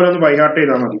അതേപോലെ ഒന്ന് ബൈഹാർട്ട്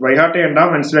ചെയ്താൽ മതി. ബൈഹാർട്ട് ചെയ്യണ്ട,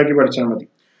 മനസ്സിലാക്കി പഠിച്ചാൽ മതി.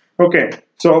 ഓക്കെ,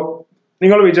 സോ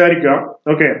നിങ്ങൾ വിചാരിക്കുക,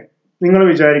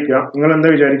 നിങ്ങൾ എന്താ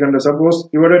വിചാരിക്കേണ്ടത്, സപ്പോസ്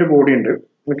ഇവിടെ ഒരു ബോഡി ഉണ്ട്.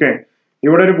 ഓക്കെ,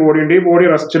 ഇവിടെ ഒരു ബോഡി ഉണ്ട്, ഈ ബോഡി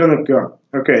റെസ്റ്റിൽ നിൽക്കുകയാണ്.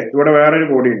 ഓക്കെ, ഇവിടെ വേറൊരു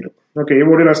ബോഡി ഉണ്ട്. ഓക്കെ, ഈ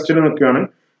ബോഡി റെസ്റ്റിൽ നിൽക്കുകയാണ്.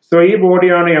 സോ ഈ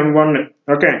ബോഡിയാണ് m1.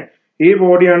 ഓക്കെ, ഈ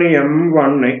ബോഡിയാണ്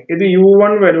m1. ഇത്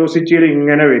u1 വെലോസിറ്റിയിൽ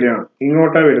ഇങ്ങനെ വരികയാണ്,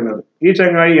 ഇങ്ങോട്ടാണ് വരുന്നത്. ഈ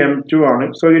ചങ്ങായി m2 ആണ്.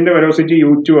 സോ ഇതിന്റെ വെലോസിറ്റി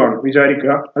u2 ആണ്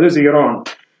വിചാരിക്കുക, അത് 0 ആണ്.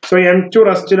 സോ m2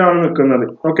 റെസ്റ്റിലാണ് നിൽക്കുന്നത്.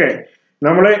 ഓക്കെ,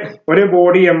 നമ്മള് ഒരു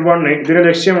ബോഡി m1 ഇതിനെ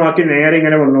ലക്ഷ്യമാക്കി നേരെ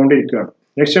ഇങ്ങനെ വന്നുകൊണ്ടിരിക്കുകയാണ്.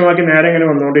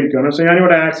 സോ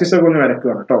ഞാനിവിടെ ആക്സിസ് ഒക്കെ ഒന്ന്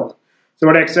വരക്കുകയാണ് കേട്ടോ. സോ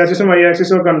ഇവിടെ x ആക്സിസും y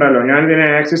ആക്സിസും ഒക്കെ ഉണ്ടല്ലോ, ഞാൻ ഇതിനെ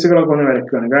ആക്സിസുകളൊക്കെ ഒന്ന്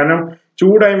വരക്കുകയാണ്. കാരണം 2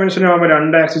 ഡയമെൻഷൻ ആകുമ്പോൾ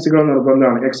 2 ആക്സിസുകൾ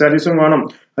നിർബന്ധമാണ്. x ആക്സിസും വേണം,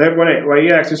 അതേപോലെ y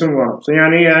ആക്സിസും വേണം. സോ ഞാൻ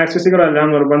ഈ ആക്സിസുകളെല്ലാം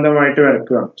നിർബന്ധമായിട്ട്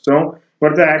വരക്കുകയാണ്. സോ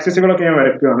ഇവിടുത്തെ ആക്സിസുകളൊക്കെ ഞാൻ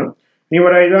വരക്കുകയാണ്.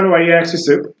 ഇവിടെ ഇതാണ് y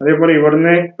ആക്സിസ്. അതേപോലെ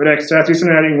ഇവിടുന്ന് ഒരു x ആക്സിസ്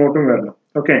നേരെ ഇങ്ങോട്ടും വരണം.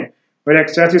 ഓക്കെ, ഒരു x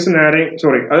ആക്സിസ് നേരെ,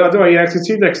 സോറി അത് y ആക്സിസ്,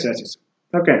 ഇത് x ആക്സിസ്.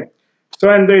 ഓക്കെ, സോ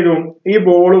എന്ത് ചെയ്തു, ഈ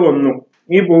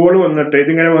ബോൾ വന്നിട്ട്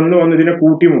ഇതിങ്ങനെ വന്ന് ഇതിനെ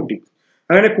കൂട്ടിമുട്ടി.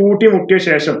 അങ്ങനെ കൂട്ടിമുട്ടിയ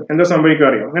ശേഷം എന്താ സംഭവിക്കുക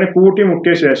അറിയാം. അങ്ങനെ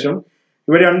കൂട്ടിമുട്ടിയ ശേഷം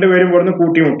ഇവർ രണ്ടുപേരും ഇവിടുന്ന്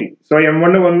കൂട്ടിമുട്ടി. സോ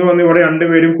m1 വന്ന് ഇവിടെ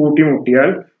രണ്ടുപേരും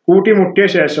കൂട്ടിമുട്ടിയ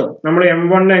ശേഷം നമ്മൾ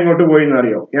m1 എങ്ങോട്ട് പോയി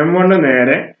എന്നറിയോ, m1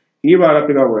 നേരെ ഈ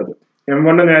ഭാഗത്തേക്കാണ് പോയത്.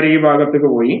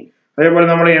 പോയി. അതേപോലെ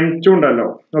നമ്മൾ m2 ഉണ്ടല്ലോ.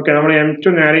 ഓക്കെ, നമ്മൾ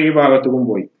m2 നേരെ ഈ ഭാഗത്തേക്കും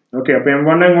പോയി. ഓക്കെ, അപ്പൊ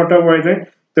m1 എങ്ങോട്ടാണ് പോയത്,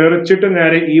 തെറിച്ചിട്ട്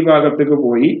നേരെ ഈ ഭാഗത്തേക്ക്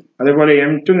പോയി. അതേപോലെ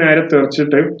m2 നേരെ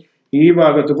തെറിച്ചിട്ട് ഈ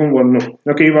ഭാഗത്തേക്കും വന്നു.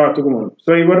 ഓക്കെ, ഈ ഭാഗത്തേക്കും വന്നു.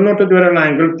 സോ ഇവിടുന്നോട്ട് ഇതുവരെയുള്ള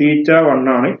ആംഗിൾ θ1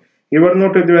 ആണ്.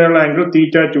 ഇവിടുന്നോട്ട് ഇതുവരെയുള്ള ആംഗിൾ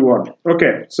θ2 ആണ്. ഓക്കെ,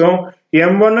 സോ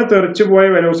m1 തെറിച്ചു പോയ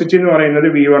വെലോസിറ്റി എന്ന് പറയുന്നത്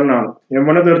v1 ആണ്.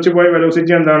 m1 തെറിച്ചു പോയ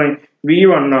വെലോസിറ്റി എന്താണ്?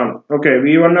 v1 ആണ്. ഓക്കെ,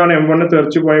 v1 ആണ് m1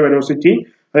 തെറിച്ചു പോയ വെലോസിറ്റി.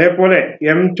 അതേപോലെ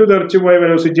m2 തെറിച്ചു പോയ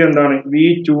വെലോസിറ്റി എന്താണ്?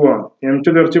 v2 ആണ്.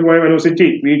 m2 തെറിച്ചു പോയ വെലോസിറ്റി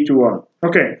v2 ആണ്.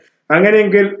 ഓക്കെ,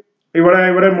 അങ്ങനെയെങ്കിൽ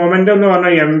ഇവിടെ മൊമെന്റം എന്ന്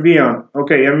പറഞ്ഞാൽ mv ആണ്.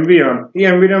 ഓക്കെ, mv ആണ്. ഈ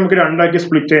mv നമുക്ക് രണ്ടാക്കി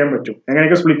സ്പ്ലിറ്റ് ചെയ്യാൻ പറ്റും.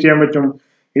 എങ്ങനെയൊക്കെ സ്പ്ലിറ്റ് ചെയ്യാൻ പറ്റും?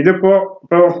 ഇതിപ്പോ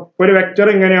ഒരു വെക്ടർ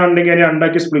ഇങ്ങനെയാണെങ്കിൽ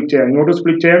രണ്ടാക്കി സ്പ്ലിറ്റ് ചെയ്യാം. ഇങ്ങോട്ട്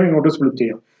സ്പ്ലിറ്റ് ചെയ്യാം, ഇങ്ങോട്ട് സ്പ്ലിറ്റ്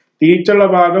ചെയ്യാം. തീറ്റുള്ള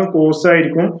ഭാഗം കോസ്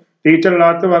ആയിരിക്കും,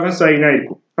 തീറ്റല്ലാത്ത ഭാഗം സൈൻ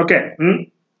ആയിരിക്കും. ഓക്കെ,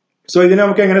 സോ ഇതിനെ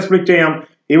നമുക്ക് എങ്ങനെ സ്പ്ലിറ്റ് ചെയ്യാം?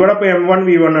 ഇവിടെ ഇപ്പൊ m1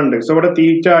 v1 ഉണ്ട്. സോ ഇവിടെ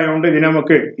തീറ്റ ആയതുകൊണ്ട് ഇതിനെ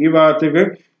നമുക്ക് ഈ ഭാഗത്തേക്ക്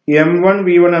m1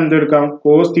 v1 എന്തെടുക്കാം?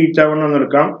 കോസ് θ1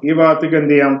 എന്നെടുക്കാം. ഈ ഭാഗത്തേക്ക്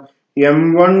എന്ത് ചെയ്യാം?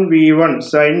 m1 v1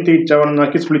 സൈൻ θ1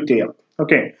 എന്നാക്കി സ്പ്ലിറ്റ് ചെയ്യാം.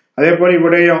 ഓക്കെ, അതേപോലെ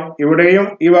ഇവിടെയും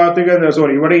ഈ ഭാഗത്തേക്ക് എന്താ,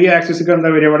 സോറി, ഇവിടെ ഈ ആക്സിസിക്ക് എന്താ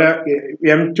വരിക? ഇവിടെ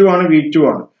m2 ആണ്, v2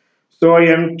 ആണ്. സോ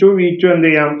m2 v2 എന്ത്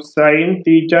ചെയ്യാം? സൈൻ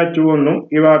θ2 എന്നും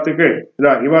ഈ ഭാഗത്തേക്ക്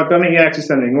ഈ ഭാഗത്താണ് ഈ ആക്സിസ്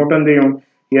തന്നെ. ഇങ്ങോട്ട് എന്ത് ചെയ്യും?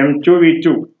 m2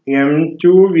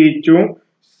 v2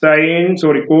 സൈൻ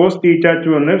കോസ്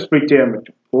θ2 എന്ന് സ്പ്ലിറ്റ് ചെയ്യാൻ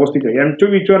പറ്റും. കോസ് θ m2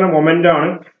 v2 പറഞ്ഞ മൊമെന്റ് ആണ്.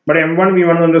 ഇവിടെ m1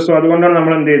 v1 ഉണ്ട്. സോ അതുകൊണ്ടാണ്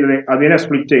നമ്മൾ എന്ത് ചെയ്തത്? അതിനെ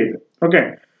സ്പ്ലിറ്റ് ചെയ്തത്. ഓക്കെ,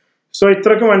 സോ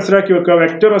ഇത്രക്ക് മനസ്സിലാക്കി വെക്കുക.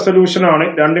 വെക്ടർ റെസൊല്യൂഷൻ ആണ്,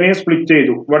 രണ്ടിനെയും സ്പ്ലിറ്റ്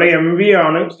ചെയ്തു. ഇവിടെ mv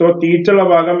ആണ്. സോ തീറ്റ ഉള്ള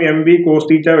ഭാഗം mv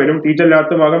കോസ് θ വരും, തീറ്റ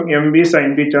ഇല്ലാത്ത ഭാഗം mv സൈൻ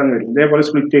θ എന്ന് വരും. ഇതേപോലെ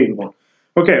സ്പ്ലിറ്റ് ചെയ്യുമ്പോൾ.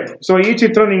 ഓക്കെ, സോ ഈ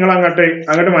ചിത്രം നിങ്ങൾ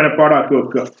അങ്ങോട്ട് മനപ്പാടാക്കി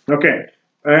വെക്കുക. ഓക്കെ,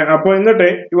 അപ്പൊ എന്നിട്ട്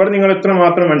ഇവിടെ നിങ്ങൾ ഇത്ര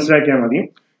മാത്രം മനസ്സിലാക്കിയാൽ മതി.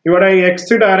 ഇവിടെ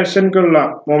X ഡയറക്ഷൻക്കുള്ള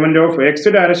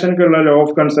law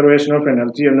of conservation of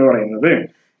energy എന്ന് പറയുന്നത്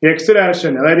എക്സ്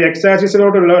ഡയറക്ഷൻ, അതായത് X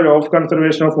ആക്സിസിലോട്ടുള്ള law of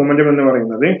conservation of momentum എന്ന്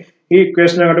പറയുന്നത് ഈ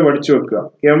ഇക്വേഷൻ അങ്ങോട്ട് പഠിച്ചു വെക്കുക.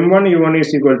 m1 u1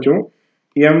 is equal to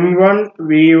m1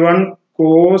 v1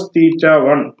 cos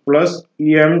θ1 plus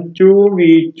m2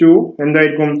 v2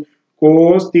 എന്തായിരിക്കും?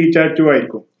 കോസ് θ2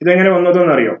 ആയിരിക്കും. ഇതെങ്ങനെ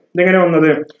വന്നതെന്ന് അറിയോ? ഇതെങ്ങനെ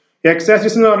വന്നത്? എക്സ്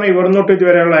ആക്സിസ് എന്ന് പറഞ്ഞാൽ ഇവിടുന്നോട്ട്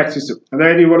ഇതുവരെയുള്ള ആക്സിസ്,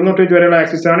 അതായത് ഇവിടുന്നോട്ട് ഇതുവരെയുള്ള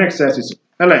ആക്സിസ് ആണ് എക്സ് ആക്സിസ്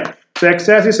അല്ലെ? സോ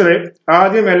എക്സ് ആക്സിസിൽ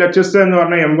ആദ്യം LHS എന്ന്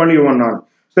പറഞ്ഞാൽ m1 u1 ആണ്.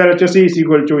 So LHS is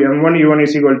equal to m1 u1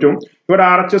 is equal to, ഇവിടെ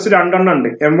RHS രണ്ടെണ്ണം ഉണ്ട്.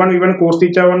 m1 v1 കോസ്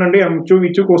θ1 ഉണ്ട്, m2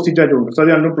 v2 കോസ് θ2 ഉണ്ട്. സോ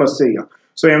അത് രണ്ടും പ്ലസ് ചെയ്യാം.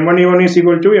 So m1 u1 is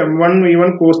equal to m1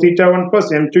 v1 cos θ1 plus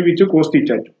m2 v2 cos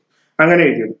θ2. അങ്ങനെ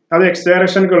എഴുതിയത്. അത് എക്സ്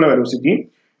ഡയറക്ഷൻക്കുള്ള വെലോസിറ്റി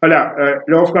അല്ല,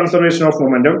 law of conservation of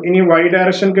momentum. ഇനി വൈ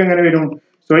ഡയറക്ഷൻക്ക് എങ്ങനെ വരും?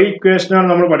 സോ ഈ ഇക്വേഷനാണ്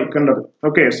നമ്മൾ പഠിക്കേണ്ടത്.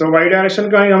 ഓക്കെ, സോ വൈ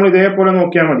ഡയറക്ഷൻക്കാണെങ്കിൽ നമ്മൾ ഇതേപോലെ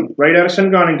നോക്കിയാൽ മതി. വൈ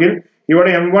ഡയറക്ഷൻക്കാണെങ്കിൽ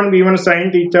ഇവിടെ m1 v1 സൈൻ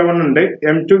θ1 ഉണ്ട്,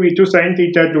 m2 v2 സൈൻ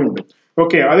θ2 ഉണ്ട്.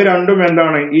 ഓക്കെ, അത് രണ്ടും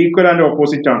എന്താണ്? ഈക്വൽ ആൻഡ്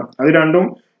ഓപ്പോസിറ്റ് ആണ്. അത് രണ്ടും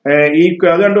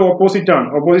ഓപ്പോസിറ്റ് ആണ്.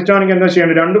 ഓപ്പോസിറ്റ് ആണെങ്കിൽ എന്താ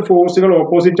ചെയ്യേണ്ടത്? രണ്ട് ഫോഴ്സുകൾ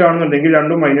ഓപ്പോസിറ്റ് ആണെന്നുണ്ടെങ്കിൽ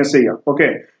രണ്ടും മൈനസ് ചെയ്യാം. ഓക്കെ,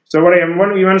 സോ ഇവിടെ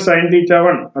m1 v1 സൈൻ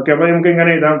θ1. ഓക്കെ, അപ്പൊ നമുക്ക്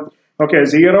ഇങ്ങനെ എഴുതാം. ഓക്കെ,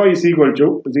 0 ഈസ് ഈക്വൽ ടു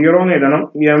 0 എന്ന് എഴുതണം.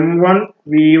 m1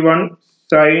 v1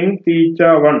 sign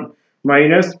θ1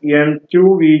 minus m2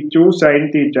 v2 sign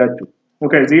θ2.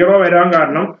 Okay, 0 വരാൻ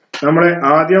കാരണം നമ്മൾ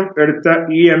ആദ്യം എടുത്ത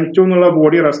ഈ m2 എന്നുള്ള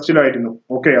ബോഡി റെസ്റ്റിലായിരുന്നു.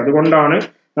 ഓക്കെ, അതുകൊണ്ടാണ്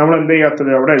നമ്മൾ എന്ത് ചെയ്യാത്തത്?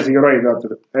 അവിടെ 0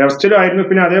 എഴുതാത്തത്. റെസ്റ്റിലായിരുന്നു.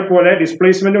 പിന്നെ അതേപോലെ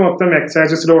ഡിസ്പ്ലേസ്മെന്റ് മൊത്തം എക്സ്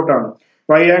ആക്സിസിലോട്ടാണ്,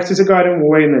 വൈ ആക്സിസ് ആരും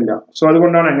മൂവ് ചെയ്യുന്നില്ല. സോ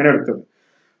അതുകൊണ്ടാണ് അങ്ങനെ എടുത്തത്.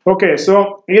 ഓക്കെ, സോ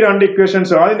ഈ രണ്ട്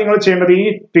ഇക്വേഷൻസ് ആദ്യം നിങ്ങൾ ചെയ്യേണ്ടത് ഈ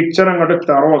പിക്ചർ അങ്ങോട്ട്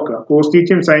തറവാക്കുക. കോസ്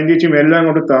തീറ്റയും സൈൻ തീറ്റയും എല്ലാം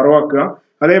അങ്ങോട്ട് തറവാക്കുക.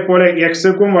 അതേപോലെ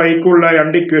എക്സ്ക്കും വൈക്കും ഉള്ള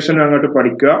രണ്ട് ഇക്വേഷൻ അങ്ങോട്ട്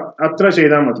പഠിക്കുക. അത്ര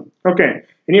ചെയ്താൽ മതി. ഓക്കെ,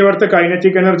 ഇനി ഇവിടുത്തെ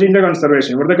കൈനറ്റിക് എനർജിന്റെ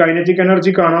കൺസർവേഷൻ. ഇവിടുത്തെ കൈനറ്റിക്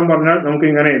എനർജി കാണാൻ പറഞ്ഞാൽ നമുക്ക്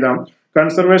ഇങ്ങനെ എഴുതാം.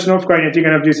 Conservation of kinetic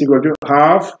energy is equal to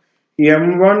half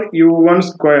m1 u1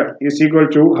 square is equal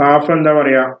to half എന്താ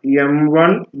പറയാ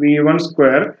m1 v1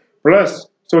 square plus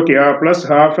plus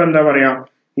half എന്താ പറയാ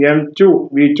m2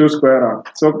 v2 സ്ക്വയർ ആണ്.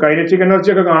 സോ കൈനറ്റിക്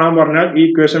എനർജി ഒക്കെ കാണാൻ പറഞ്ഞാൽ ഈ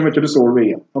ഇക്വേഷൻ വെച്ചിട്ട് സോൾവ്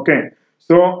ചെയ്യാം. ഓക്കെ,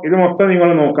 സോ ഇത് മൊത്തം നിങ്ങൾ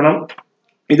നോക്കണം.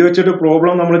 ഇത് വെച്ചിട്ട്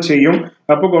പ്രോബ്ലം നമ്മൾ ചെയ്യും.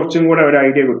 അപ്പൊ കുറച്ചും കൂടെ ഒരു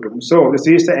ഐഡിയ കിട്ടും. So this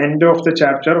is the end of the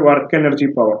chapter work energy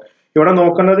power. ഇവിടെ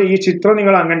നോക്കേണ്ടത് ഈ ചിത്രം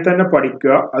നിങ്ങൾ അങ്ങനെ തന്നെ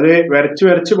പഠിക്കുക, അത്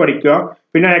വരച്ച് പഠിക്കുക.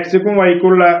 പിന്നെ എക്സിക്കും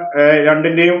വൈക്കുള്ള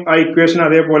രണ്ടിന്റെയും ആ ഇക്വേഷൻ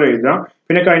അതേപോലെ എഴുതാം.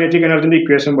 പിന്നെ കൈനറ്റിക് എനർജിന്റെ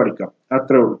ഇക്വേഷൻ പഠിക്കാം.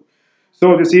 അത്രേ ഉള്ളൂ.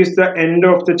 So this is the end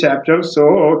of the chapter. So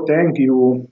thank you.